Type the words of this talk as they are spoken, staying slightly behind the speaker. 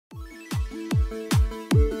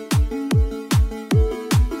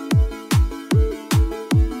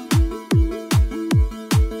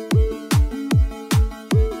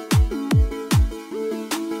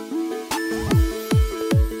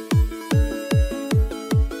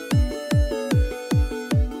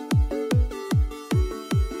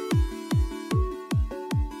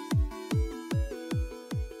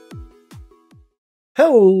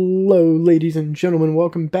Hello, ladies and gentlemen.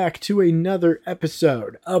 Welcome back to another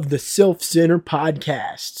episode of the Self Center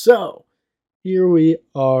Podcast. So, here we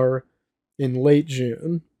are in late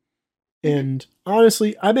June. And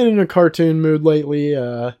honestly, I've been in a cartoon mood lately.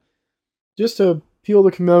 Just to peel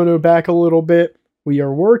the kimono back a little bit, we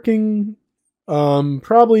are working,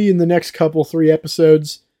 probably in the next three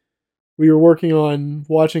episodes. We were working on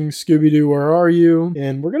watching Scooby Doo Where, Are You?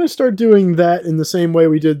 And we're going to start doing that in the same way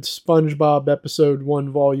we did SpongeBob Episode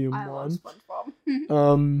 1, Volume 1. I love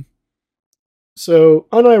SpongeBob. So,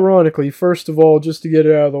 unironically, first of all, just to get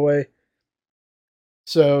it out of the way.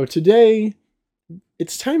 So, today,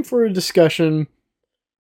 it's time for a discussion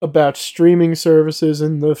about streaming services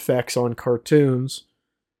and the effects on cartoons.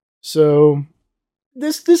 So,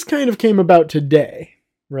 this kind of came about today,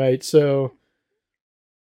 right? So,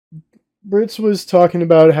 Brits was talking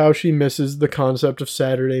about how she misses the concept of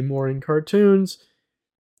Saturday morning cartoons,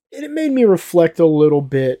 and it made me reflect a little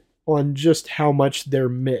bit on just how much they're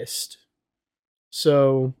missed.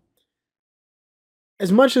 So,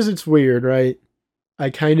 as much as it's weird, right?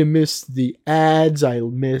 I kind of miss the ads, I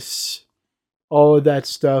miss all of that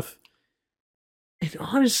stuff. And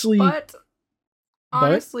honestly... But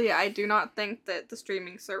honestly, I do not think that the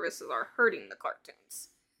streaming services are hurting the cartoons.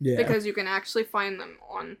 Yeah. Because you can actually find them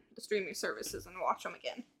on the streaming services and watch them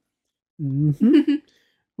again. Mm-hmm.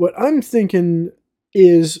 What I'm thinking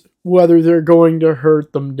is whether they're going to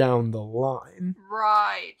hurt them down the line.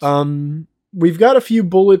 Right. We've got a few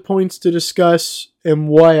bullet points to discuss and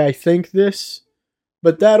why I think this,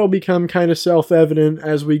 but that'll become kind of self-evident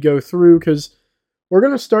as we go through, because we're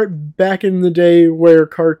going to start back in the day where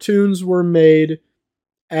cartoons were made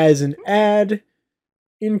as an ad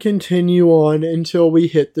and continue on until we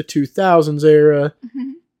hit the 2000s era.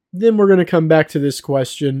 Mm-hmm. Then we're going to come back to this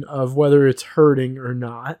question of whether it's hurting or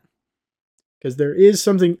not. Because there is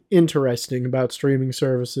something interesting about streaming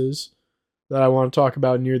services that I want to talk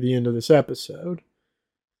about near the end of this episode.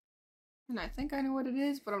 And I think I know what it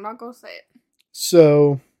is, but I'm not going to say it.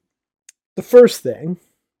 So, the first thing,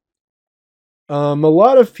 a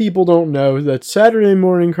lot of people don't know that Saturday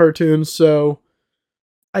morning cartoons, so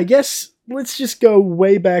I guess let's just go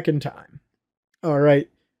way back in time. Alright,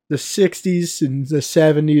 the 60s and the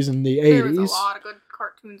 70s and the 80s. There was a lot of good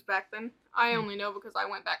cartoons back then. I only know because I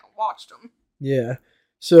went back and watched them. Yeah.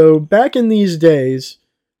 So, back in these days,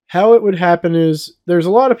 how it would happen is there's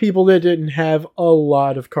a lot of people that didn't have a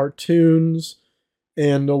lot of cartoons,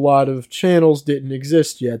 and a lot of channels didn't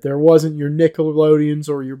exist yet. There wasn't your Nickelodeons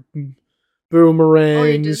or your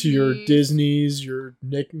Boomerangs, your Disneys, your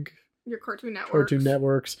Cartoon Networks. Cartoon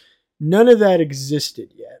Networks. None of that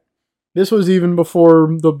existed yet. This was even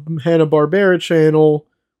before the Hanna-Barbera channel,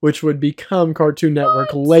 which would become Cartoon Network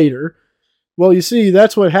later. Well, you see,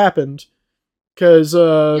 that's what happened. Because,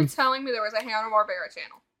 You're telling me there was a Hanna-Barbera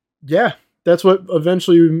channel? Yeah, that's what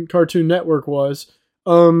eventually Cartoon Network was.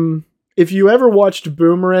 If you ever watched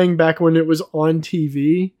Boomerang back when it was on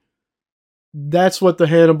TV, that's what the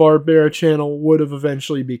Hanna-Barbera channel would have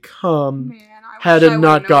eventually become. Man, had it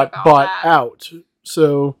not got bought out.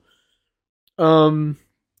 So,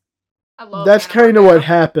 that's kind of what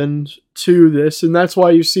happened to this, and that's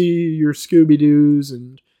why you see your Scooby Doos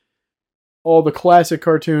and all the classic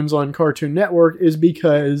cartoons on Cartoon Network, is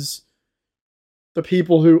because the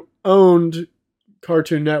people who owned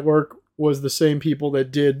Cartoon Network was the same people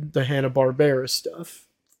that did the Hanna-Barbera stuff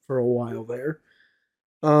for a while there.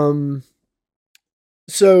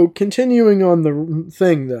 So, continuing on the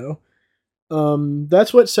thing, though,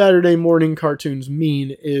 that's what Saturday morning cartoons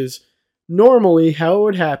mean, is normally how it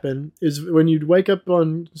would happen is when you'd wake up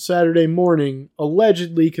on Saturday morning,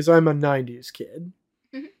 allegedly, because I'm a 90s kid.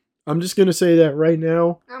 I'm just going to say that right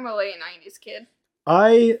now. I'm a late 90s kid.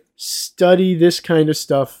 I study this kind of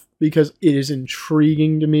stuff because it is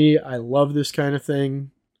intriguing to me. I love this kind of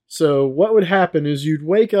thing. So what would happen is you'd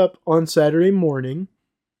wake up on Saturday morning.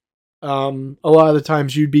 A lot of the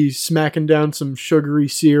times you'd be smacking down some sugary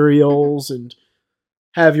cereals and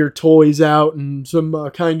have your toys out and some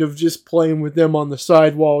kind of just playing with them on the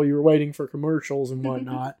side while you're waiting for commercials and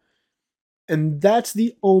whatnot. And that's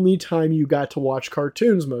the only time you got to watch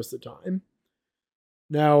cartoons most of the time.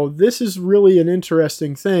 Now, this is really an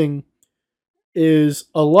interesting thing, is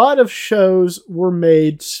a lot of shows were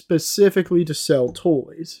made specifically to sell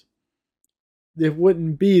toys. It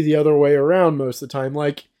wouldn't be the other way around most of the time.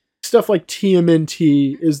 Like, stuff like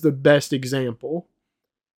TMNT is the best example.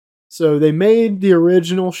 So they made the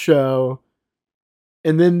original show,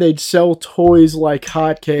 and then they'd sell toys like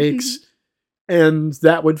hotcakes, and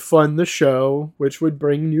that would fund the show, which would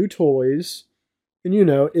bring new toys. And, you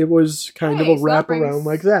know, it was kind of a wraparound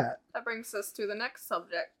like that. That brings us to the next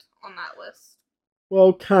subject on that list.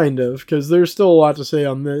 Well, kind of, because there's still a lot to say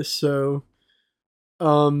on this. So,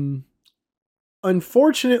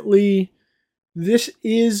 unfortunately, this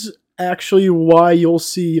is actually why you'll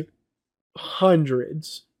see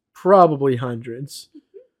hundreds, probably hundreds,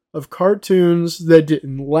 of cartoons that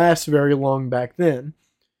didn't last very long back then.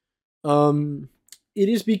 It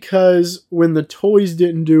is because when the toys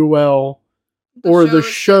didn't do well, or the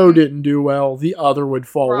show didn't do well, the other would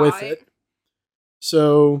fall with it.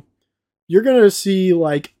 So you're going to see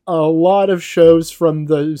like a lot of shows from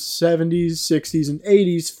the 70s, 60s, and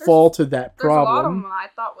 80s fall to that problem. There's a lot of them I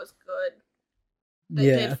thought was good that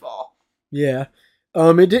did fall. Yeah.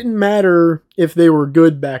 It didn't matter if they were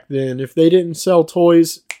good back then. If they didn't sell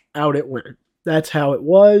toys, out it went. That's how it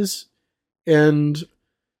was. And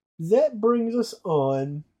that brings us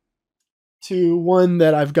on to one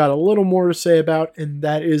that I've got a little more to say about, and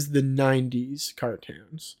that is the 90s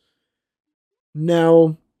cartoons.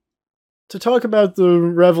 Now, to talk about the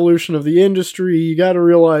revolution of the industry, you got to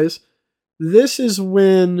realize this is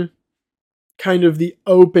when kind of the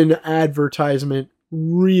open advertisement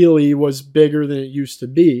really was bigger than it used to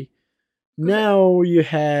be. Now you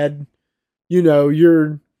had,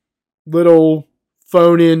 your little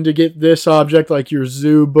phone in to get this object, like your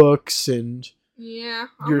zoo books and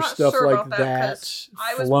your stuff sure like that.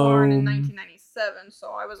 I was born in 1997,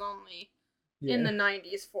 so I was only in the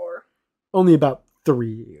 90s for only about 3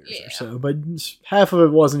 years or so, but half of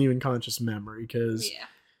it wasn't even conscious memory, because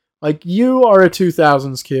like you are a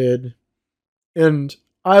 2000s kid and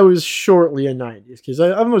I was shortly a 90s, because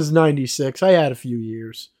I was 96. I had a few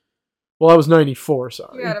years. Well, I was 94,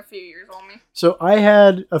 sorry. You had a few years on me. So I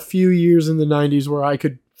had a few years in the 90s where I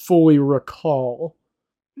could fully recall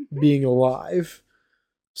being alive.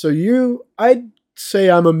 So I'd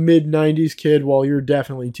say I'm a mid-90s kid, while you're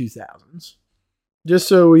definitely 2000s. Just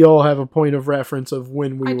so we all have a point of reference of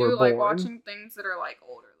when we were born. I do like watching things that are like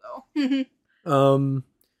older, though.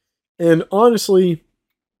 And honestly,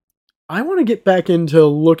 I want to get back into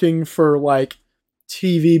looking for like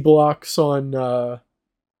TV blocks on, I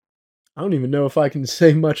don't even know if I can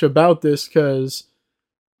say much about this, because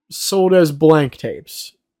sold as blank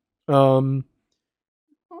tapes.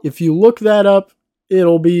 If you look that up,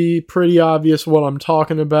 it'll be pretty obvious what I'm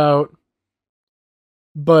talking about.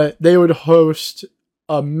 But they would host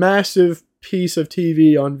a massive piece of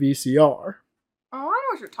TV on VCR. Oh, I know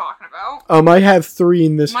what you're talking about. I have 3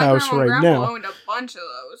 in this house right now. My grandma owned a bunch of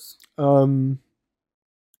those.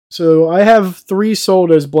 So I have 3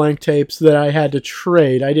 sold as blank tapes that I had to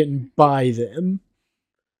trade. I didn't buy them.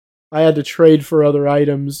 I had to trade for other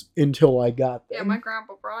items until I got them. Yeah, my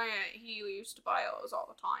grandpa Brian, he used to buy those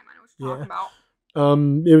all the time. I know what you're talking about.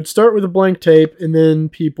 It would start with a blank tape, and then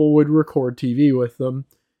people would record TV with them.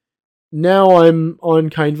 Now I'm on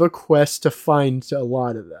kind of a quest to find a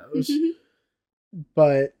lot of those.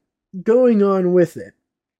 But going on with it,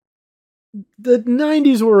 the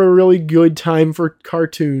 90s were a really good time for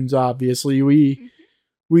cartoons, obviously.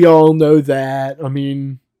 We all know that. I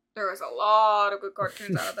mean, there was a lot of good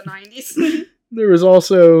cartoons out of the 90s. There was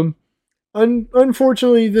also,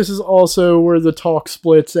 unfortunately, this is also where the talk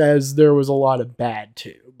splits, as there was a lot of bad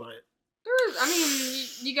too. But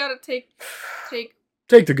you gotta take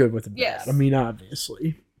the good with the bad. I mean,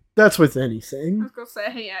 obviously, that's with anything. I was gonna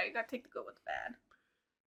say, you gotta take the good with the bad.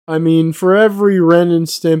 I mean, for every Ren and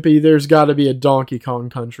Stimpy, there's got to be a Donkey Kong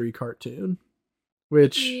Country cartoon,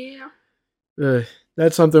 which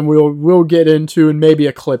that's something we'll get into in maybe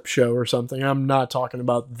a clip show or something. I'm not talking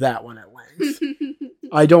about that one at length.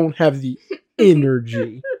 I don't have the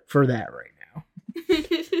energy for that right now.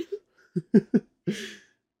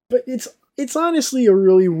 But it's honestly a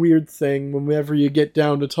really weird thing whenever you get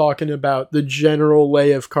down to talking about the general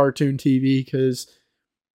lay of cartoon TV, because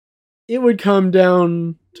it would come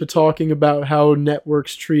down to talking about how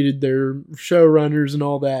networks treated their showrunners and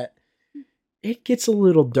all that. It gets a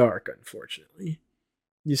little dark, unfortunately.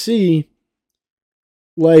 You see,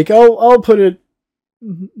 like, I'll put it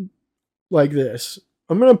like this.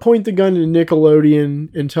 I'm going to point the gun to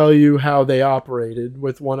Nickelodeon and tell you how they operated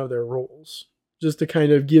with one of their rules, just to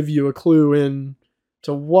kind of give you a clue in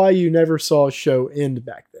to why you never saw a show end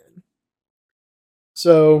back then.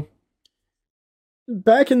 So,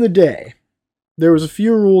 back in the day, there was a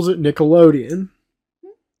few rules at Nickelodeon.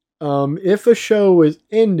 If a show was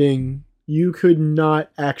ending, you could not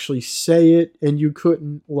actually say it, and you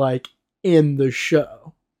couldn't, like, end the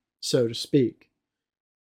show, so to speak.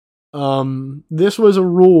 This was a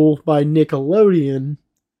rule by Nickelodeon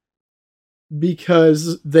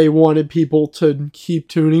because they wanted people to keep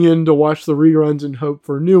tuning in to watch the reruns and hope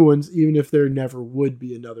for new ones, even if there never would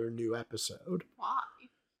be another new episode. Why?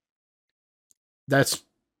 That's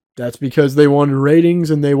that's because they wanted ratings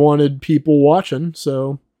and they wanted people watching.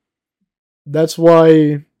 So that's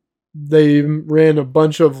why they ran a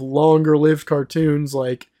bunch of longer-lived cartoons.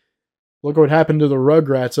 Like, look what happened to the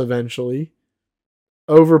Rugrats eventually.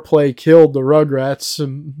 Overplay killed the Rugrats,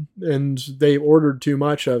 and they ordered too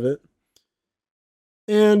much of it.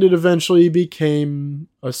 And it eventually became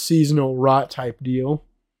a seasonal rot type deal.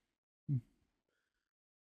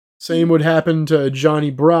 Same would happen to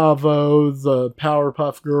Johnny Bravo, the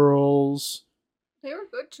Powerpuff Girls. They were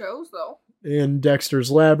good shows, though. And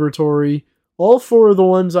Dexter's Laboratory. All four of the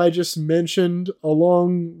ones I just mentioned,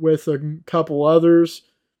 along with a couple others,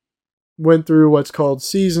 went through what's called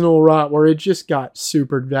seasonal rot, where it just got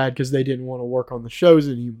super bad because they didn't want to work on the shows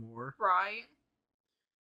anymore. Right.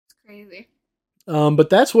 It's crazy.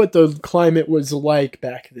 But that's what the climate was like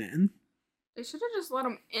back then. They should have just let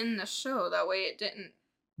them in the show. That way it didn't...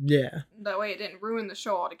 Yeah. That way it didn't ruin the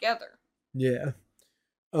show altogether. Yeah.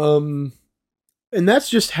 And that's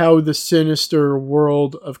just how the sinister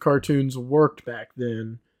world of cartoons worked back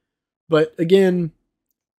then. But again,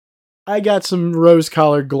 I got some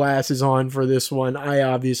rose-colored glasses on for this one. I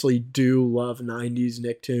obviously do love 90s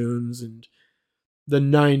Nicktoons and the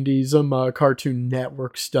 90s Cartoon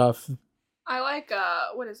Network stuff. I like,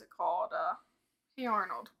 what is it called? Hey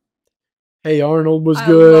Arnold. Hey Arnold was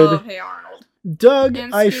good. I love Hey Arnold. Doug,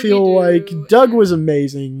 I feel like Doug was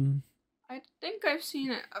amazing. I think I've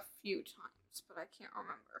seen it a few times, but I can't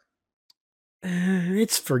remember.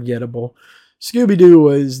 It's forgettable. Scooby Doo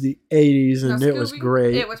was the 80s, and it was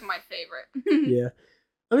great. It was my favorite. Yeah.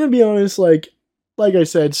 I'm going to be honest, like I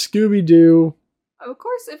said, Scooby Doo. Of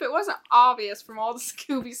course, if it wasn't obvious from all the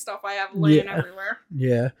Scooby stuff I have laying everywhere.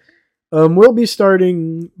 Yeah. We'll be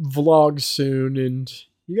starting vlogs soon, and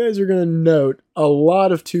you guys are going to note a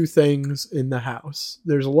lot of two things in the house.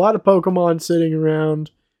 There's a lot of Pokemon sitting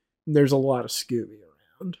around, and there's a lot of Scooby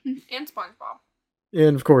around. And SpongeBob.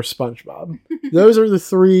 And, of course, SpongeBob. Those are the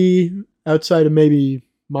three, outside of maybe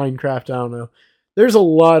Minecraft, I don't know. There's a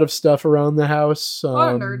lot of stuff around the house. A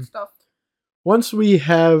lot of nerd stuff. Once we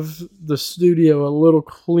have the studio a little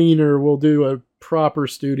cleaner, we'll do a proper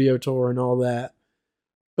studio tour and all that.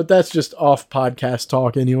 But that's just off podcast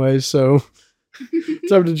talk anyways, so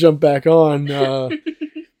time to jump back on.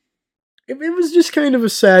 It was just kind of a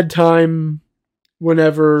sad time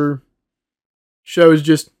whenever shows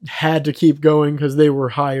just had to keep going because they were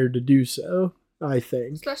hired to do so, I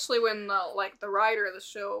think. Especially when the writer of the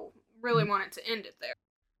show really wanted to end it there.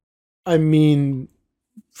 I mean,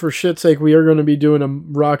 for shit's sake, we are going to be doing a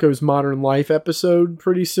Rocko's Modern Life episode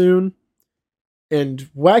pretty soon. And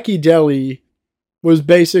Wacky Deli was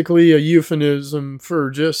basically a euphemism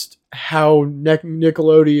for just how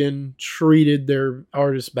Nickelodeon treated their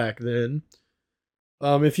artists back then.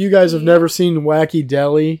 If you guys have never seen Wacky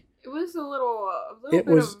Deli, it was a little bit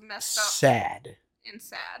of messed up. Sad. And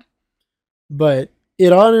sad. But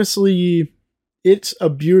it honestly, it's a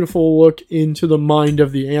beautiful look into the mind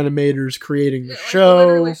of the animators creating the show. It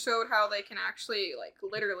literally showed how they can actually,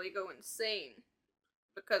 literally go insane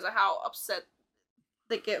because of how upset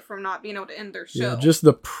they get from not being able to end their show. Yeah, just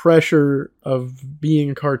the pressure of being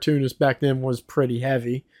a cartoonist back then was pretty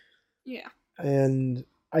heavy. Yeah. And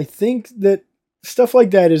I think that stuff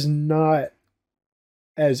like that is not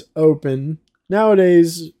as open.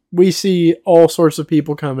 Nowadays, we see all sorts of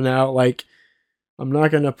people coming out. Like, I'm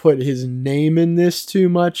not going to put his name in this too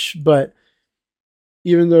much, but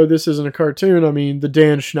even though this isn't a cartoon, I mean, the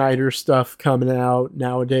Dan Schneider stuff coming out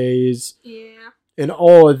nowadays. Yeah. And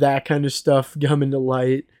all of that kind of stuff coming to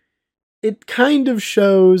light. It kind of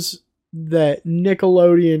shows that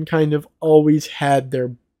Nickelodeon kind of always had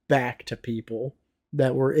their back to people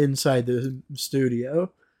that were inside the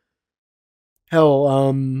studio.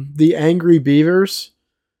 Hell, the Angry Beavers,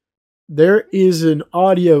 there is an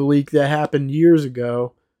audio leak that happened years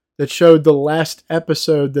ago that showed the last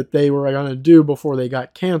episode that they were going to do before they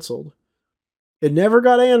got canceled. It never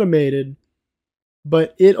got animated,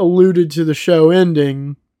 but it alluded to the show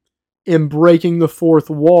ending and breaking the fourth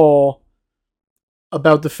wall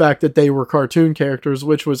about the fact that they were cartoon characters,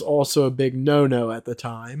 which was also a big no-no at the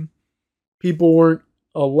time. People weren't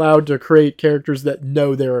allowed to create characters that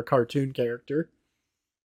know they're a cartoon character.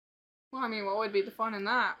 Well, I mean, what would be the fun in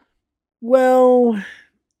that? Well,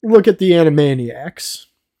 look at the Animaniacs.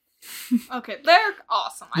 Okay, they're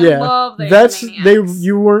awesome. I love the Animaniacs.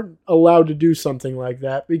 You weren't allowed to do something like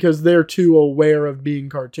that because they're too aware of being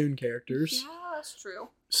cartoon characters. Yeah, that's true.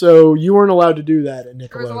 So you weren't allowed to do that at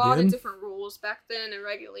Nickelodeon. There was a lot of different rules back then and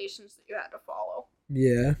regulations that you had to follow.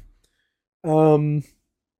 Yeah.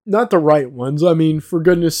 Not the right ones. I mean, for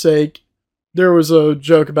goodness sake, there was a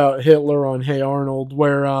joke about Hitler on Hey Arnold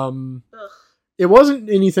where It wasn't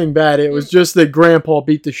anything bad. It was just that Grandpa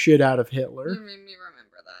beat the shit out of Hitler. You made me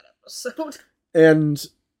remember that episode. And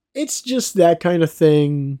it's just that kind of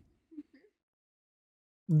thing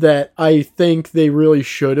that I think they really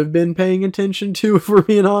should have been paying attention to, if we're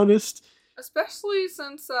being honest. Especially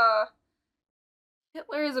since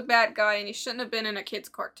Hitler is a bad guy and he shouldn't have been in a kid's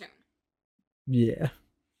cartoon. Yeah.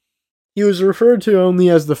 He was referred to only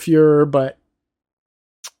as the Fuhrer, but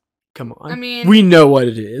come on. I mean, we know what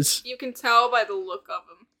it is. You can tell by the look of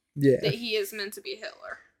him that he is meant to be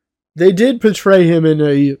Hitler. They did portray him in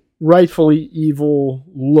a rightfully evil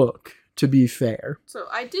look, to be fair. So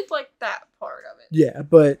I did like that part of it. Yeah,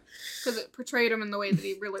 but... because it portrayed him in the way that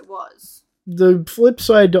he really was. The flip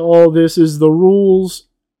side to all this is the rules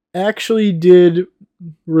actually did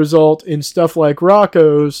result in stuff like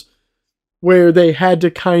Rocco's, where they had to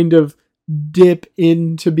kind of dip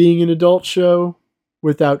into being an adult show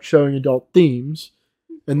without showing adult themes.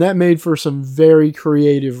 And that made for some very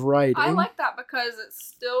creative writing. I like that because it's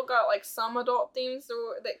still got like some adult themes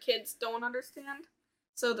that kids don't understand,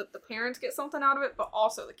 so that the parents get something out of it, but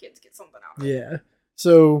also the kids get something out of it. Yeah.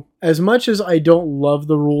 So, as much as I don't love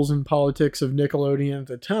the rules and politics of Nickelodeon at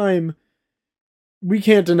the time, we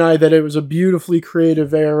can't deny that it was a beautifully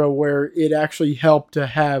creative era where it actually helped to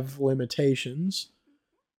have limitations.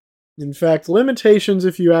 In fact, limitations,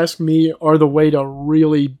 if you ask me, are the way to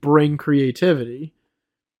really bring creativity.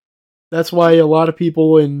 That's why a lot of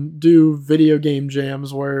people do video game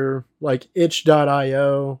jams where, like,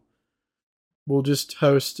 itch.io will just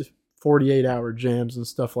host 48-hour jams and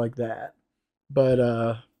stuff like that.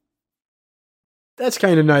 But, that's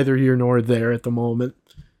kind of neither here nor there at the moment.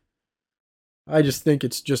 I just think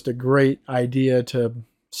it's just a great idea to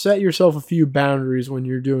set yourself a few boundaries when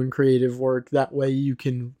you're doing creative work. That way you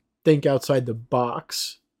can think outside the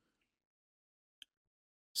box.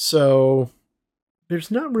 So,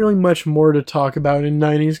 there's not really much more to talk about in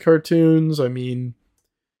 90s cartoons. I mean,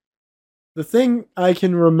 the thing I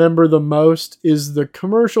can remember the most is the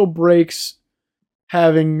commercial breaks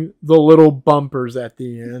having the little bumpers at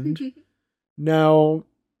the end. Now,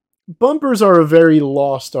 bumpers are a very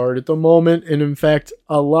lost art at the moment, and in fact,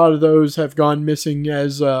 a lot of those have gone missing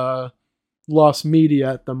as lost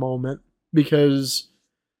media at the moment, because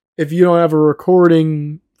if you don't have a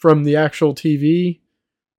recording from the actual TV,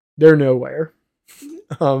 they're nowhere.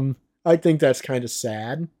 I think that's kind of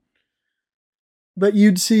sad. But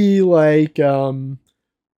you'd see, like, on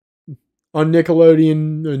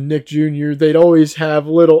Nickelodeon and Nick Jr., they'd always have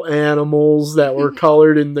little animals that were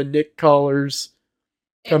colored in the Nick colors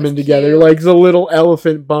coming together. Cute. Like the little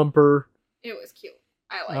elephant bumper. It was cute.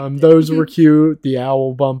 I liked it. Those were cute. The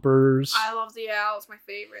owl bumpers. I love the owl. It's my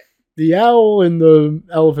favorite. The owl and the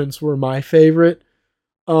elephants were my favorite.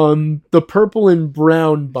 The purple and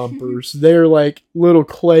brown bumpers, they're like little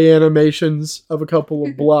clay animations of a couple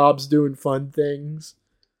of blobs doing fun things.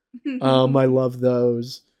 I love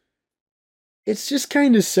those. It's just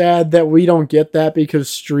kind of sad that we don't get that because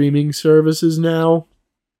streaming services now.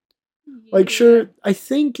 Yeah. Like, sure, I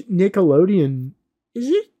think Nickelodeon, is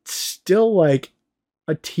it still like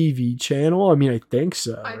a TV channel? I mean, I think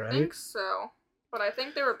so, right? I think so. But I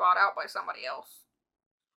think they were bought out by somebody else.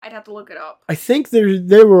 I'd have to look it up. I think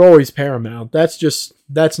they were always Paramount.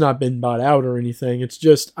 That's not been bought out or anything. It's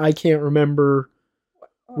just, I can't remember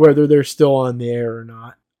whether they're still on the air or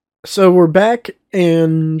not. So we're back,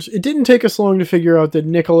 and it didn't take us long to figure out that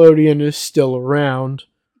Nickelodeon is still around.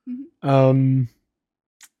 For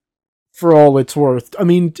all it's worth. I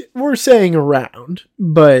mean, we're saying around,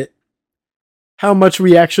 but how much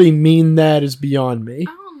we actually mean that is beyond me.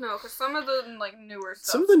 I don't know, because some of the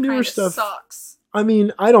newer stuff sucks. I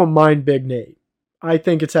mean, I don't mind Big Nate. I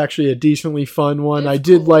think it's actually a decently fun one. I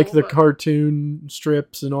did like the cartoon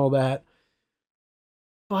strips and all that.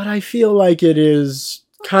 But I feel like it is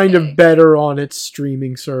kind of better on its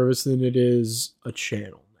streaming service than it is a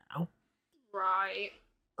channel now. Right.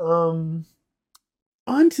 On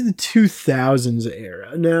to the 2000s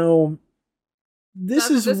era. Now, this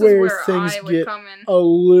is where things get a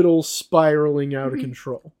little spiraling out of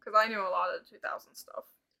control. Because I knew a lot of the 2000s stuff.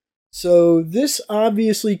 So this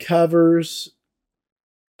obviously covers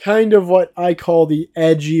kind of what I call the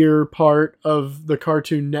edgier part of the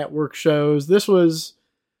Cartoon Network shows. This was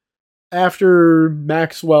after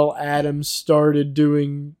Maxwell Adams started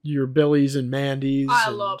doing your Billies and Mandys. I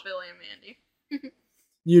love Billy and Mandy.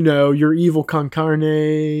 You know, your Evil Con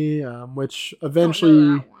Carne, which eventually... I don't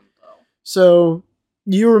know that one, though. So,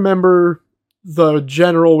 you remember the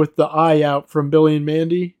general with the eye out from Billy and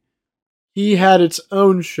Mandy? He had its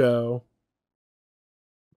own show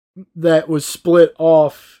that was split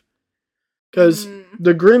off Because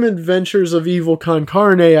The Grim Adventures of Evil Con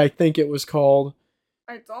Carne, I think it was called.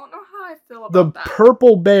 I don't know how I feel about The that.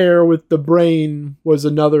 purple bear with the brain was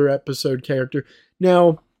another episode character.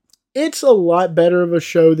 Now, it's a lot better of a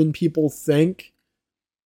show than people think.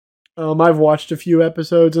 I've watched a few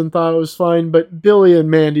episodes and thought it was fine, but Billy and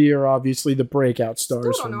Mandy are obviously the breakout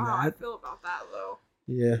stars Still don't know from how I that. feel about that, though.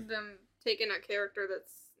 Yeah. Them taking a character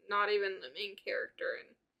that's not even the main character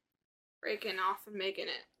and breaking off and making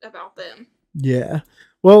it about them. Yeah.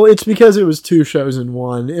 Well, it's because it was 2 shows in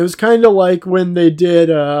one. It was kind of like when they did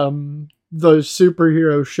the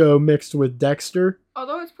superhero show mixed with Dexter.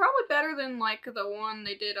 Although it's probably better than, like, the one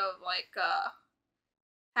they did of, like,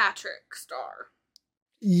 Patrick Star.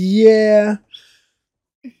 Yeah.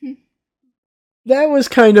 That was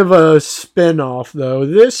kind of a spin-off, though.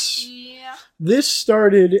 This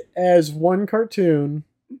started as one cartoon.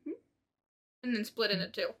 And then split into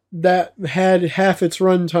 2. That had half its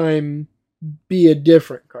runtime be a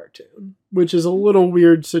different cartoon, which is a little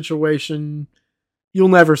weird situation. You'll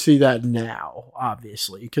never see that now,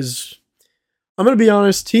 obviously, because I'm going to be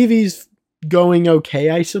honest, TV's going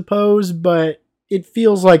okay, I suppose, but it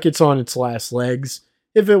feels like it's on its last legs.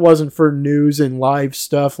 If it wasn't for news and live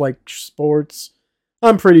stuff like sports,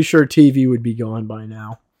 I'm pretty sure TV would be gone by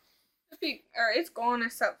now. It's gone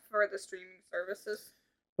except for the streaming services.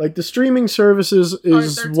 Like, the streaming services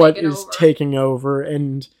is what is taking over,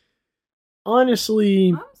 and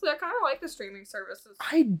honestly, I kind of like the streaming services.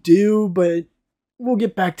 I do, but we'll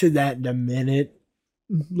get back to that in a minute.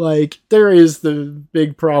 Like, there is the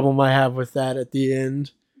big problem I have with that at the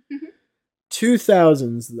end.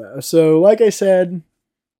 2000s, though. So, like I said,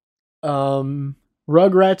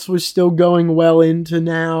 Rugrats was still going well into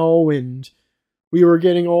now, and we were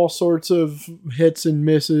getting all sorts of hits and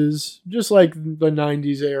misses, just like the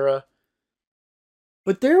 90s era.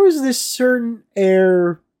 But there was this certain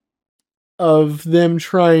air of them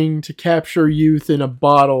trying to capture youth in a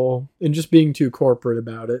bottle and just being too corporate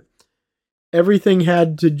about it. Everything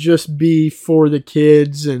had to just be for the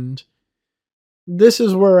kids, and this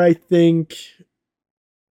is where I think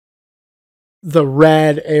the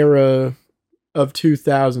rad era of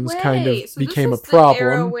 2000s kind of became a problem. The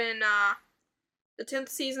era when the 10th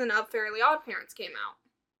season of Fairly Odd Parents came out.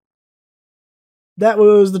 That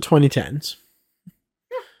was the 2010s.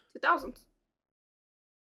 Yeah, 2000s.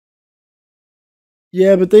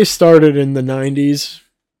 Yeah, but they started in the 90s.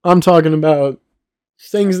 I'm talking about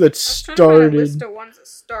things that started. I was trying to find a list of ones that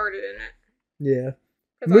started in it. Yeah.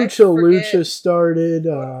 Mucha Lucha started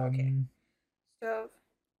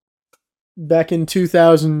back in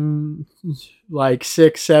 2000, like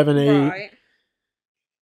 6, 7, 8. Right.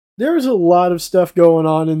 There was a lot of stuff going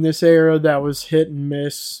on in this era that was hit and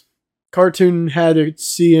miss. Cartoon had a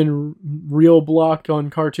C and Real block on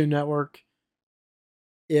Cartoon Network.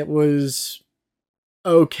 It was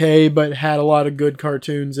okay, but had a lot of good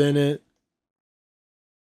cartoons in it.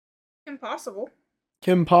 Kim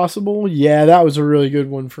Possible? Yeah, that was a really good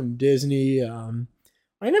one from Disney.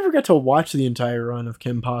 I never got to watch the entire run of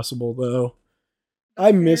Kim Possible, though.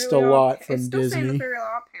 I missed a lot from Disney. It's still saying the Fairly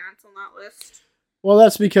Odd Parents on that list. Well,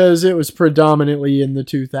 that's because it was predominantly in the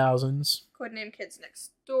 2000s. Codename Kids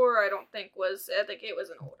Next Door, I think it was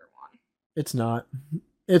an older one. It's not.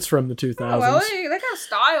 It's from the 2000s. Oh, well, they got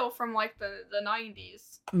style from, like, the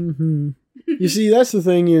 90s. Mm-hmm. You see, that's the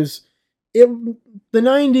thing is, the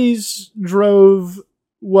 90s drove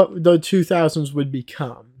what the 2000s would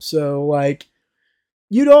become. So, like,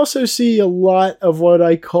 you'd also see a lot of what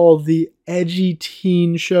I call the edgy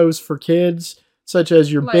teen shows for kids, such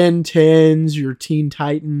as your Ben 10s, your Teen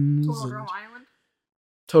Titans. Total Drama Island.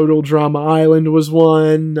 Total Drama Island was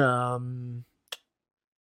one.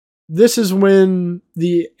 This is when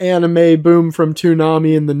the anime boom from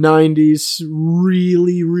Toonami in the 90s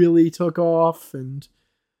really, really took off, and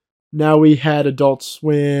now we had Adult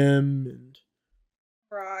Swim, and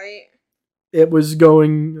right. It was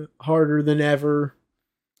going harder than ever.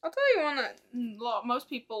 I'll tell you one that most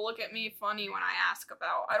people look at me funny when I ask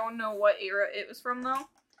about. I don't know what era it was from, though,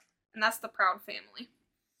 and that's The Proud Family.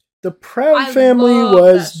 The Proud Family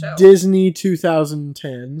was Disney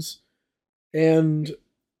 2010s, and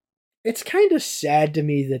it's kind of sad to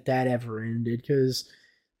me that ever ended, because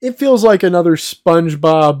it feels like another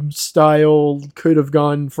SpongeBob style could have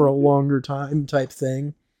gone for a longer time type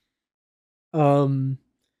thing.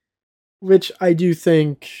 Which I do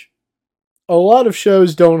think a lot of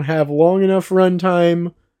shows don't have long enough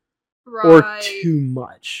runtime or too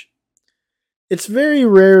much. It's very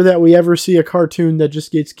rare that we ever see a cartoon that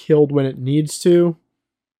just gets killed when it needs to.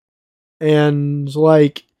 And,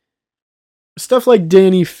 like, stuff like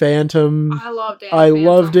Danny Phantom. I love Danny Phantom.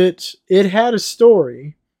 Loved it. It had a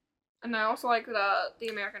story. And I also like the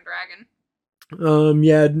American Dragon.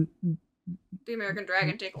 Yeah. The American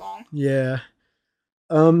Dragon take long. Yeah.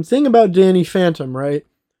 Thing about Danny Phantom, right?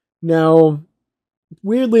 Now,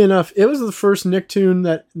 weirdly enough, it was the first Nicktoon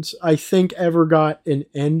that I think ever got an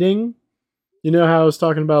ending. You know how I was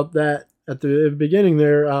talking about that at the beginning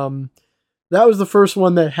there? That was the first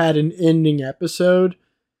one that had an ending episode.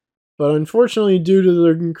 But unfortunately, due to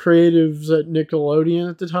the creatives at Nickelodeon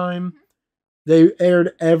at the time, they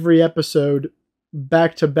aired every episode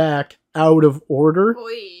back to back out of order.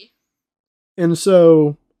 Oy. And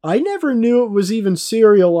so I never knew it was even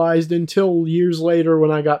serialized until years later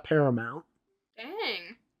when I got Paramount.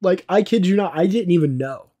 Dang. Like, I kid you not, I didn't even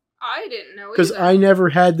know. I didn't know Because either. I never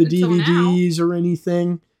had the Until DVDs or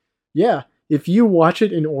anything. Yeah, if you watch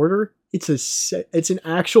it in order, it's an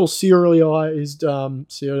actual serialized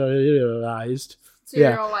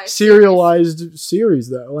series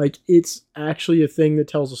though. Like, it's actually a thing that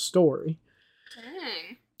tells a story.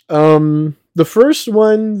 Dang. The first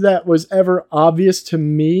one that was ever obvious to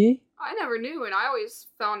me, I never knew, and I always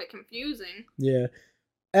found it confusing. yeah,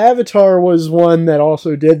 Avatar was one that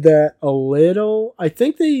also did that a little. I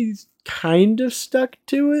think they kind of stuck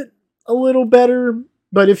to it a little better,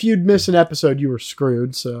 but if you'd miss an episode, you were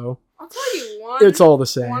screwed, so I'll tell you one. It's all the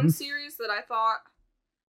same. One series that I thought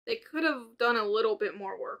they could have done a little bit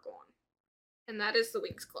more work on, and that is the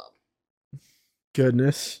Winx Club.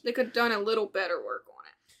 Goodness. They could have done a little better work on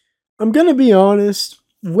it. I'm gonna be honest,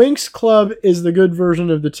 Winx Club is the good version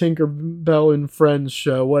of the Tinkerbell and Friends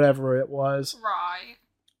show, whatever it was. Right.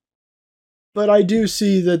 But I do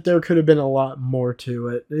see that there could have been a lot more to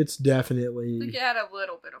it. It's definitely... I think it had a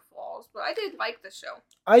little bit of flaws, but I did like the show.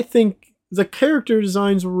 I think the character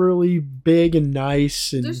designs were really big and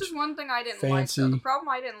nice and There's just one thing I didn't fancy. like, though. The problem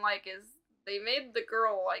I didn't like is they made the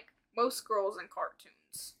girl like most girls in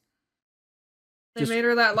cartoons. They made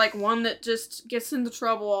her that like one that just gets into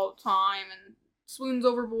trouble all the time and swoons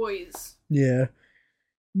over boys. Yeah.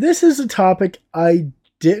 This is a topic I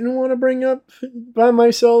didn't want to bring up by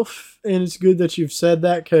myself, and it's good that you've said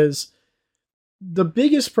that, because the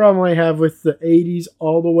biggest problem I have with the 80s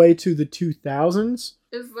all the way to the 2000s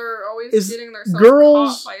is they're always getting themselves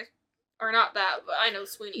girls, caught by, or not that, but I know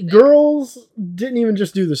swoony thing. Girls didn't even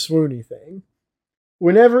just do the swoony thing.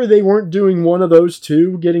 Whenever they weren't doing one of those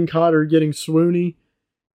two, getting caught or getting swoony,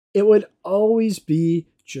 it would always be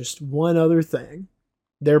just one other thing.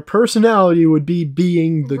 Their personality would be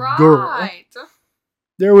being the girl.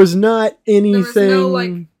 There was not anything there was no,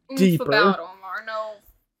 like, deeper about them, or no,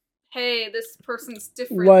 hey, this person's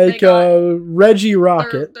different. Like Reggie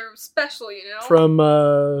Rocket. They're special, you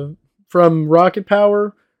know? From Rocket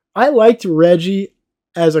Power. I liked Reggie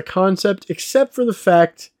as a concept, except for the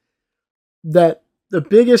fact that the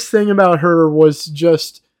biggest thing about her was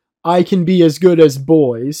just, I can be as good as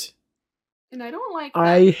boys. And I don't like that.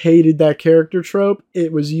 I hated that character trope.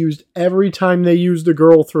 It was used every time they used a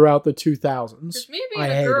girl throughout the 2000s. Because me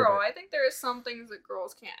being a girl, I think there is some things that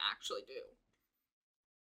girls can't actually do.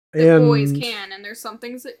 That boys can, and there's some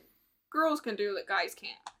things that girls can do that guys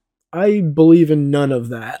can't. I believe in none of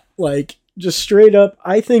that. Like, just straight up,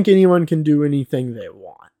 I think anyone can do anything they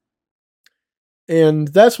want. And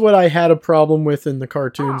that's what I had a problem with in the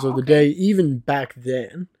cartoons of the day, even back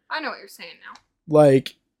then. I know what you're saying now.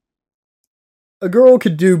 Like, a girl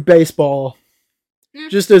could do baseball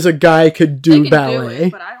just as a guy could do ballet. Do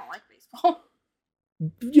it, but I don't like baseball.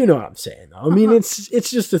 You know what I'm saying, though. I mean, it's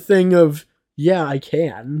just a thing of, yeah, I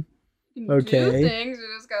can. You can do things,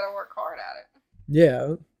 you just gotta work hard at it.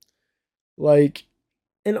 Yeah. Like,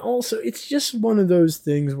 and also, it's just one of those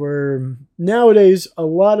things where nowadays, a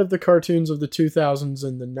lot of the cartoons of the 2000s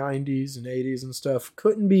and the 90s and 80s and stuff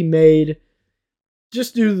couldn't be made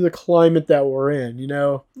just due to the climate that we're in, you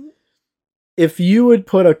know? If you would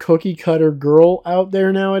put a cookie cutter girl out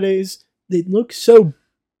there nowadays, they'd look so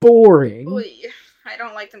boring. Oy, I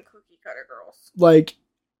don't like them cookie cutter girls. Like,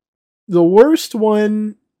 the worst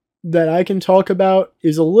one that I can talk about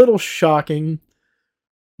is a little shocking,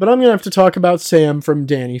 but I'm going to have to talk about Sam from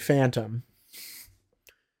Danny Phantom.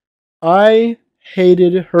 I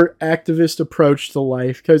hated her activist approach to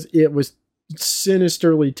life because it was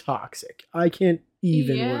sinisterly toxic. I can't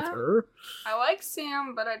even with her. I like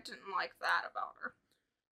Sam, but I didn't like that about her.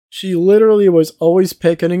 She literally was always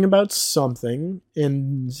picketing about something,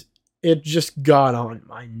 and it just got on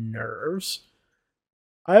my nerves.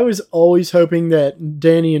 I was always hoping that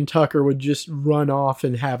Danny and Tucker would just run off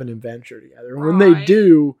and have an adventure together. When they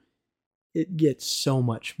do, it gets so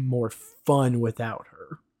much more fun without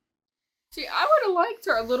her. See, I would have liked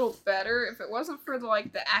her a little better if it wasn't for the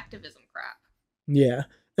activism crap. Yeah,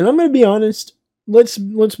 and I'm going to be honest. Let's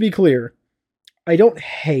be clear. I don't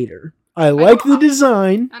hate her. I like the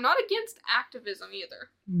design. I'm not against activism either.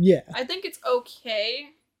 Yeah. I think it's okay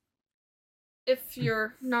if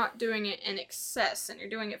you're not doing it in excess and you're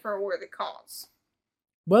doing it for a worthy cause.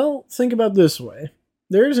 Well, think about it this way.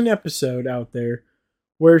 There's an episode out there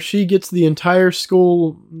where she gets the entire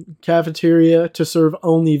school cafeteria to serve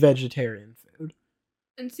only vegetarian food.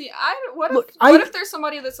 And see, what if there's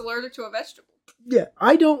somebody that's allergic to a vegetable? Yeah,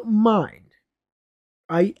 I don't mind.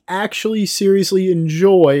 I actually seriously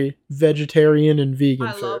enjoy vegetarian and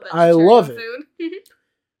vegan food. I love it.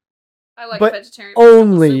 I like but vegetarian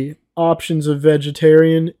only options of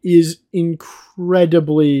vegetarian is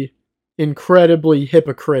incredibly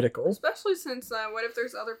hypocritical. Especially since, what if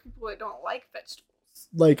there's other people that don't like vegetables?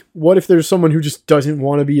 Like, what if there's someone who just doesn't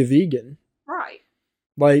want to be a vegan? Right.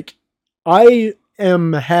 Like, I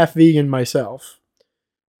am half vegan myself.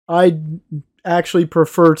 I actually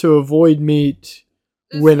prefer to avoid meat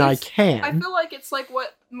when I can. I feel like it's like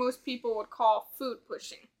what most people would call food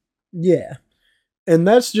pushing. Yeah. And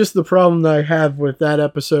that's just the problem that I have with that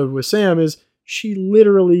episode with Sam is she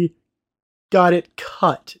literally got it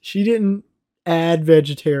cut. She didn't add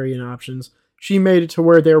vegetarian options. She made it to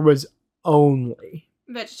where there was only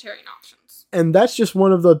vegetarian options. And that's just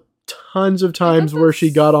one of the tons of times where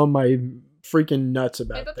she got on my freaking nuts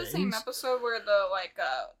about things. Is that the same episode where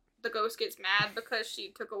the ghost gets mad because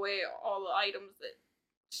she took away all the items that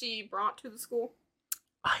she brought to the school?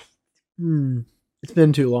 It's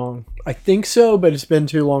been too long. I think so, but it's been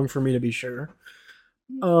too long for me to be sure.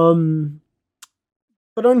 But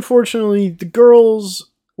unfortunately, the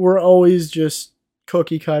girls were always just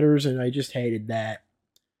cookie cutters, and I just hated that.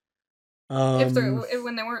 When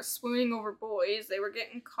they weren't swooning over boys, they were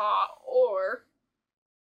getting caught or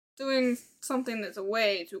doing something that's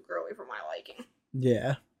way too girly for my liking.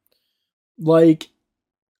 Yeah. Like,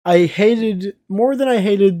 I hated, more than I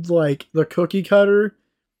hated, like, the cookie cutter,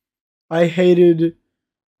 I hated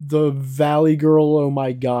the Valley Girl, oh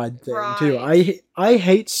my god thing, too. I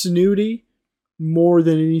hate Snooty more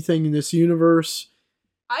than anything in this universe.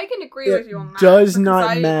 I can agree with you on that. Does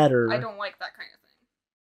not matter. I don't like that kind of thing.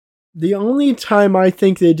 The only time I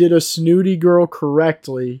think they did a Snooty girl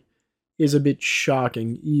correctly is a bit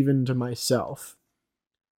shocking, even to myself.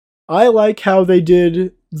 I like how they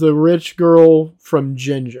did the rich girl from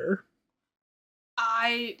Ginger.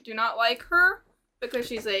 I do not like her because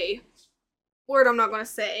she's a word I'm not going to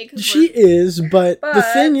say. She is, but the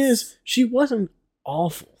thing is, she wasn't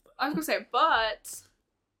awful. I was going to say, but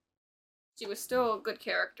she was still a good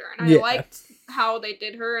character, and I liked how they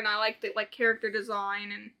did her, and I liked the character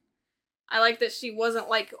design, and I liked that she wasn't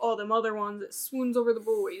like all them other ones that swoons over the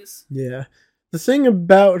boys. Yeah. The thing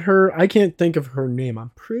about her, I can't think of her name.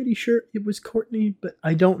 I'm pretty sure it was Courtney, but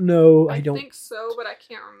I don't know. I don't think so, but I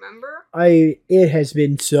can't remember. It has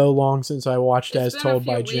been so long since I watched As Told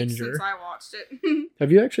by Ginger. Since I watched it.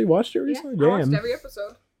 Have you actually watched it recently? Yeah, I watched every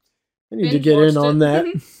episode. I need to get in on that.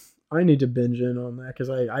 I need to binge in on that because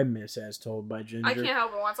I miss As Told by Ginger. I can't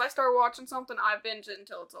help it. Once I start watching something, I binge it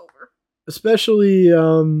until it's over. Especially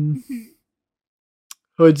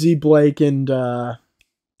Hoodsy, Blake, and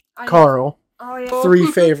Carl. Oh, yeah.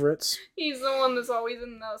 3 favorites. He's the one that's always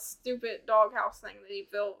in the stupid doghouse thing that he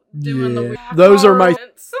built doing the those are my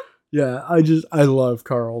Yeah, I love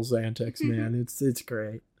Carl's antics, man. It's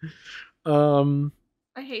great. I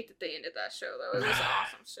hate that they ended that show though. It was an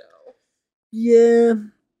awesome show. Yeah.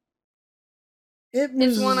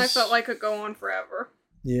 It's one I felt like could go on forever.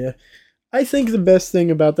 Yeah. I think the best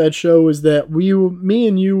thing about that show was that me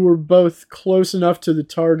and you were both close enough to the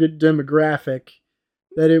target demographic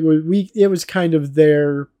that it was kind of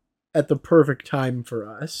there at the perfect time for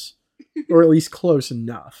us, or at least close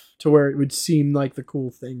enough to where it would seem like the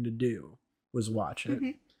cool thing to do was watch it. Mm-hmm.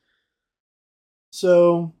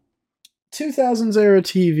 So, 2000s era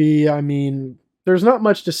TV, I mean, there's not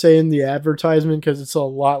much to say in the advertisement because it's a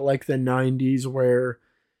lot like the 90s where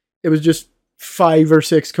it was just 5 or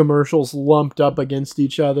 6 commercials lumped up against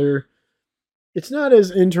each other. It's not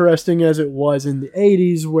as interesting as it was in the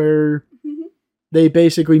 80s where they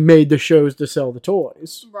basically made the shows to sell the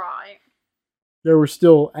toys. Right. There were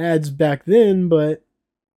still ads back then, but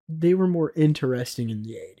they were more interesting in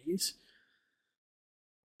the 80s.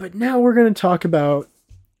 But now we're going to talk about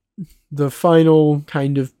the final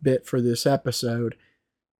kind of bit for this episode.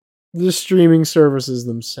 The streaming services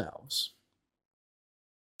themselves.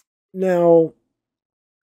 Now,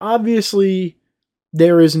 obviously,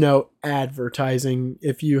 there is no advertising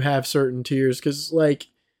if you have certain tiers, because,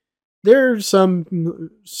 there are some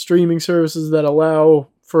streaming services that allow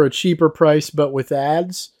for a cheaper price, but with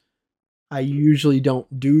ads. I usually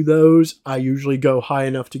don't do those. I usually go high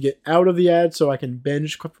enough to get out of the ads so I can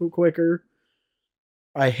binge quicker.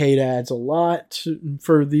 I hate ads a lot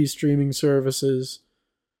for these streaming services.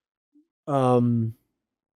 But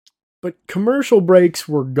commercial breaks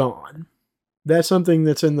were gone. That's something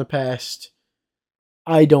that's in the past.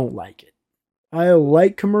 I don't like it. I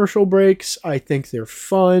like commercial breaks. I think they're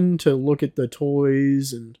fun to look at the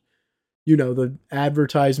toys and, the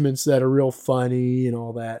advertisements that are real funny and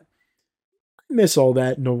all that. I miss all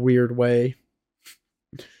that in a weird way.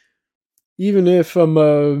 Even if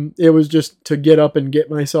it was just to get up and get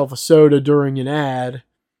myself a soda during an ad,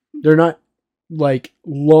 they're not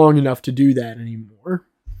long enough to do that anymore.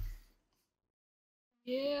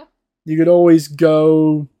 Yeah. You could always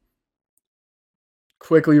go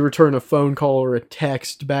quickly return a phone call or a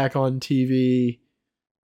text back on TV.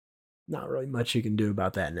 Not really much you can do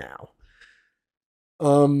about that now.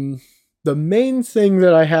 The main thing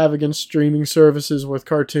that I have against streaming services with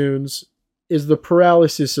cartoons is the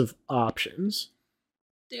paralysis of options.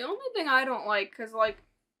 The only thing I don't like, because,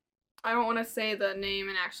 I don't want to say the name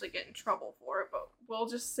and actually get in trouble for it, but we'll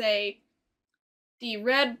just say the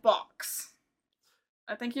red box.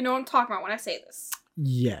 I think you know what I'm talking about when I say this.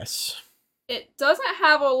 Yes. It doesn't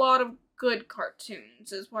have a lot of good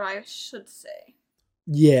cartoons, is what I should say.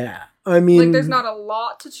 Yeah, I mean... there's not a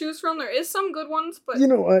lot to choose from. There is some good ones, but you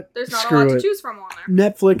know what? There's not a lot to choose from on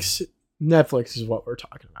there. Netflix is what we're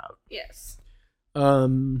talking about. Yes.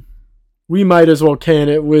 We might as well can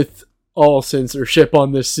it with all censorship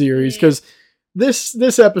on this series, because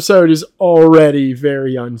this episode is already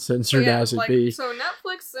very uncensored as it be. So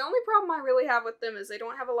Netflix, the only problem I really have with them is they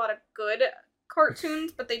don't have a lot of good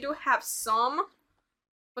cartoons, but they do have some.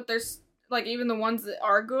 But there's, even the ones that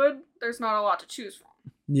are good, there's not a lot to choose from.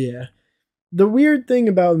 Yeah. The weird thing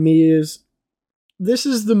about me is, this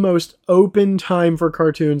is the most open time for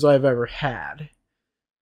cartoons I've ever had.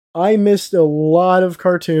 I missed a lot of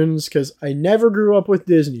cartoons because I never grew up with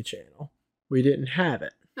Disney Channel. We didn't have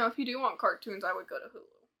it. Now, if you do want cartoons, I would go to Hulu,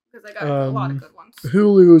 because they got a lot of good ones.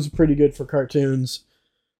 Hulu is pretty good for cartoons.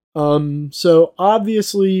 So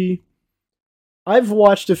obviously, I've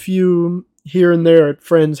watched a few here and there at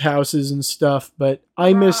friends' houses and stuff, but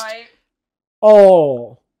I missed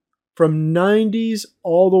all from 90s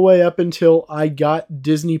all the way up until I got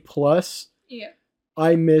Disney Plus. Yeah.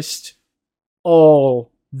 I missed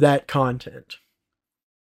all that content.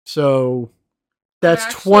 So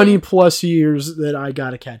that's 20 plus years that I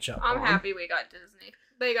gotta catch up I'm on. happy we got Disney.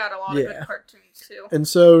 They got a lot of good cartoons too. And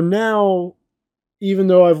so now, even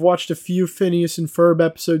though I've watched a few Phineas and Ferb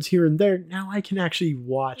episodes here and there, now I can actually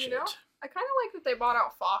watch it. I kind of like that they bought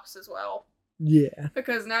out Fox as well. Yeah.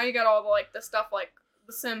 Because now you got all the stuff like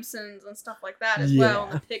The Simpsons and stuff like that as well,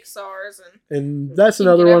 and the Pixars and that's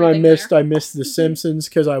another one I missed. There. I missed The Simpsons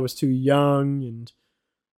because I was too young, and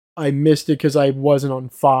I missed it because I wasn't on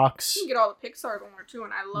Fox. You can get all the Pixar on there too,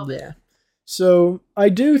 and I love it. So I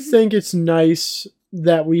do think it's nice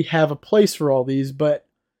that we have a place for all these, but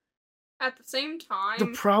at the same time, the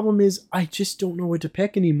problem is I just don't know what to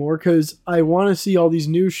pick anymore because I want to see all these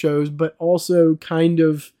new shows, but also kind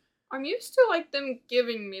of... I'm used to them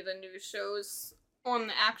giving me the new shows on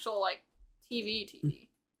the actual TV.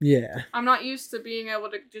 Yeah. I'm not used to being able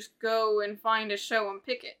to just go and find a show and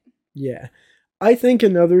pick it. Yeah. I think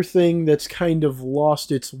another thing that's kind of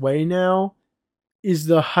lost its way now is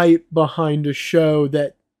the hype behind a show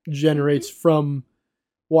that generates from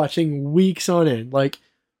watching weeks on end.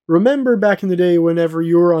 Remember back in the day whenever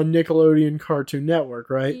you were on Nickelodeon Cartoon Network,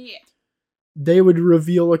 right? Yeah. They would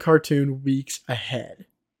reveal a cartoon weeks ahead.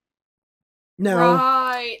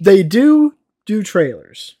 Now, they do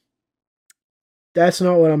trailers. That's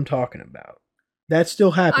not what I'm talking about. That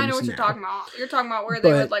still happens. I know what you're talking about. You're talking about where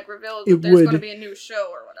they would reveal that there's going to be a new show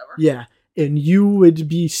or whatever. Yeah, and you would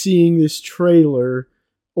be seeing this trailer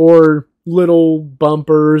or little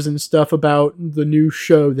bumpers and stuff about the new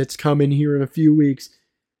show that's coming here in a few weeks.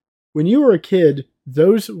 When you were a kid,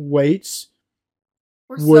 those waits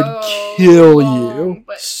would kill you.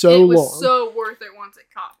 So long. It was so worth it once it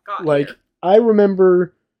got here. I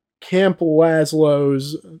remember Camp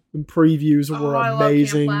Laszlo's previews were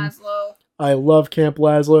amazing. I love Camp Laszlo. I love Camp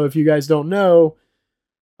Laszlo. If you guys don't know,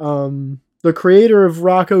 the creator of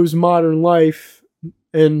Rocko's Modern Life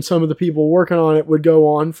and some of the people working on it would go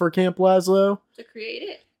on for Camp Laszlo. To create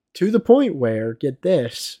it. To the point where, get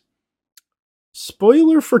this,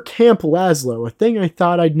 spoiler for Camp Laszlo, a thing I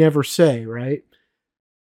thought I'd never say, right?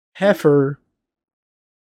 Heifer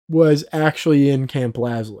was actually in Camp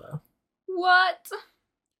Laszlo. What?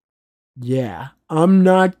 Yeah, I'm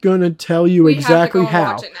not gonna tell you exactly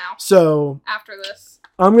how. Watch it now. So after this,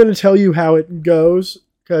 I'm gonna tell you how it goes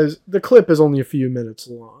because the clip is only a few minutes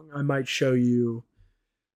long. I might show you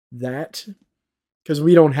that because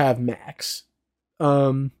we don't have Max.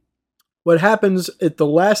 What happens at the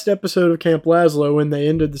last episode of Camp Lazlo when they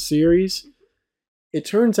ended the series, it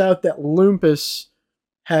turns out that Lumpus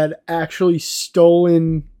had actually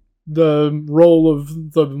stolen the role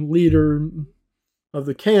of the leader of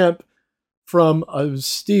the camp from a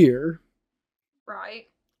steer. Right.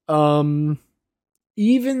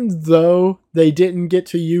 Even though they didn't get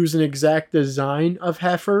to use an exact design of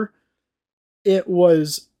Heifer, it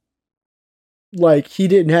was like he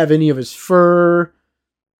didn't have any of his fur,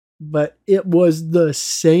 but it was the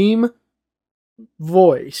same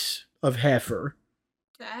voice of Heifer.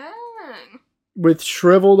 Dang. With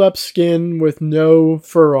shriveled up skin with no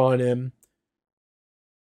fur on him.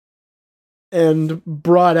 And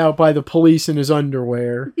brought out by the police in his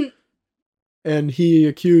underwear. And he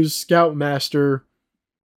accused Scoutmaster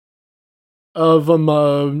of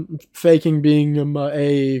faking being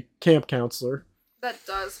a camp counselor. That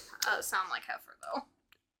does sound like Heifer, though.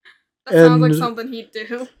 That sounds like something he'd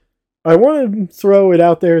do. I want to throw it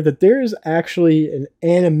out there that there is actually an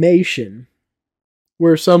animation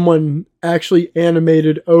where someone actually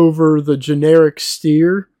animated over the generic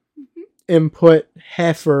steer and put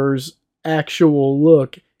Heifer's actual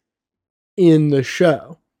look in the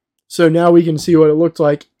show. So now we can see what it looked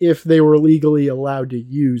like if they were legally allowed to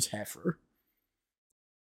use Heifer.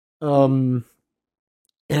 And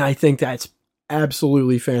I think that's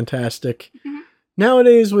absolutely fantastic.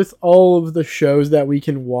 Nowadays, with all of the shows that we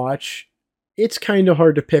can watch, it's kind of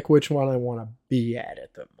hard to pick which one I want to be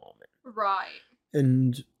at the moment. Right.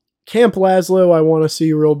 And Camp Lazlo, I want to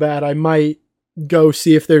see real bad. I might go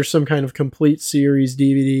see if there's some kind of complete series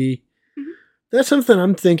DVD. That's something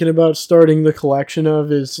I'm thinking about starting the collection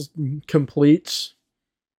of is completes.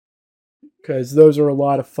 Because those are a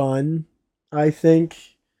lot of fun, I think.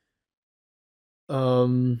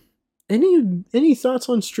 Any thoughts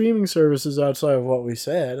on streaming services outside of what we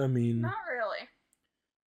said? I mean, not really.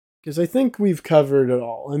 Because I think we've covered it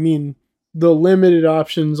all. I mean, the limited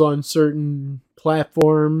options on certain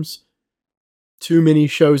platforms, too many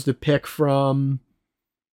shows to pick from.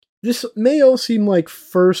 This may all seem like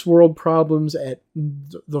first world problems at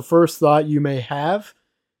the first thought you may have,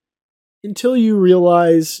 until you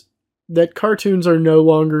realize that cartoons are no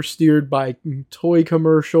longer steered by toy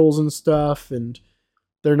commercials and stuff, and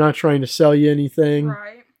they're not trying to sell you anything.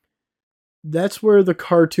 Right. That's where the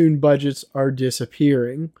cartoon budgets are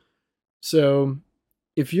disappearing. So,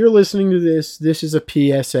 if you're listening to this, this is a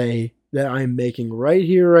PSA that I'm making right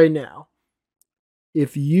here, right now.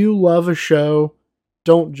 If you love a show,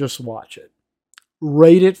 don't just watch it.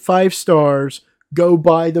 Rate it 5 stars. Go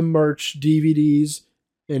buy the merch, DVDs,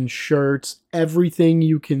 and shirts, everything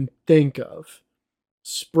you can think of.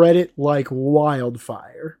 Spread it like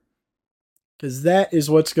wildfire. Because that is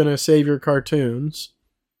what's going to save your cartoons.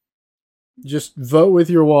 Just vote with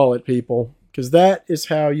your wallet, people. Because that is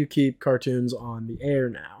how you keep cartoons on the air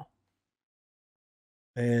now.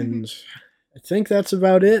 And I think that's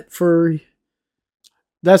about it for...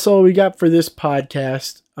 That's all we got for this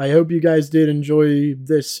podcast. I hope you guys did enjoy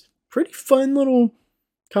this pretty fun little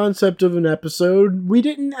concept of an episode. We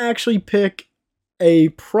didn't actually pick a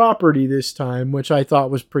property this time, which I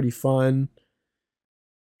thought was pretty fun.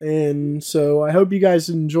 And so I hope you guys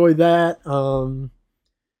enjoy that.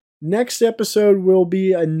 Next episode will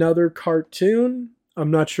be another cartoon.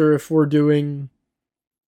 I'm not sure if we're doing,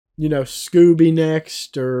 Scooby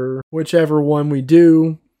next or whichever one we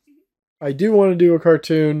do. I do want to do a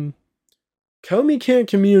cartoon. Comey Can't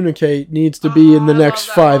Communicate needs to be in the next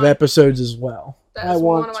 5 episodes as well. I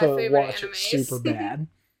want to watch it super bad.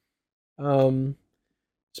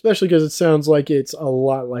 Especially because it sounds like it's a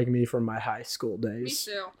lot like me from my high school days.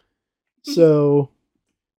 Me too. So,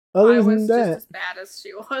 other than that, just as bad as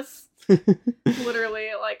she was. Literally,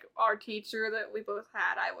 like our teacher that we both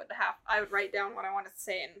had, I would write down what I wanted to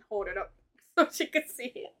say and hold it up so she could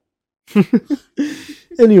see it.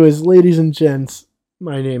 Anyways, ladies and gents,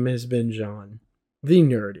 my name has been John, the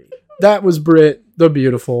nerdy. That was Britt, the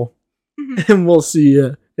beautiful. And we'll see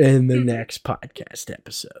you in the next podcast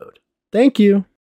episode. Thank you.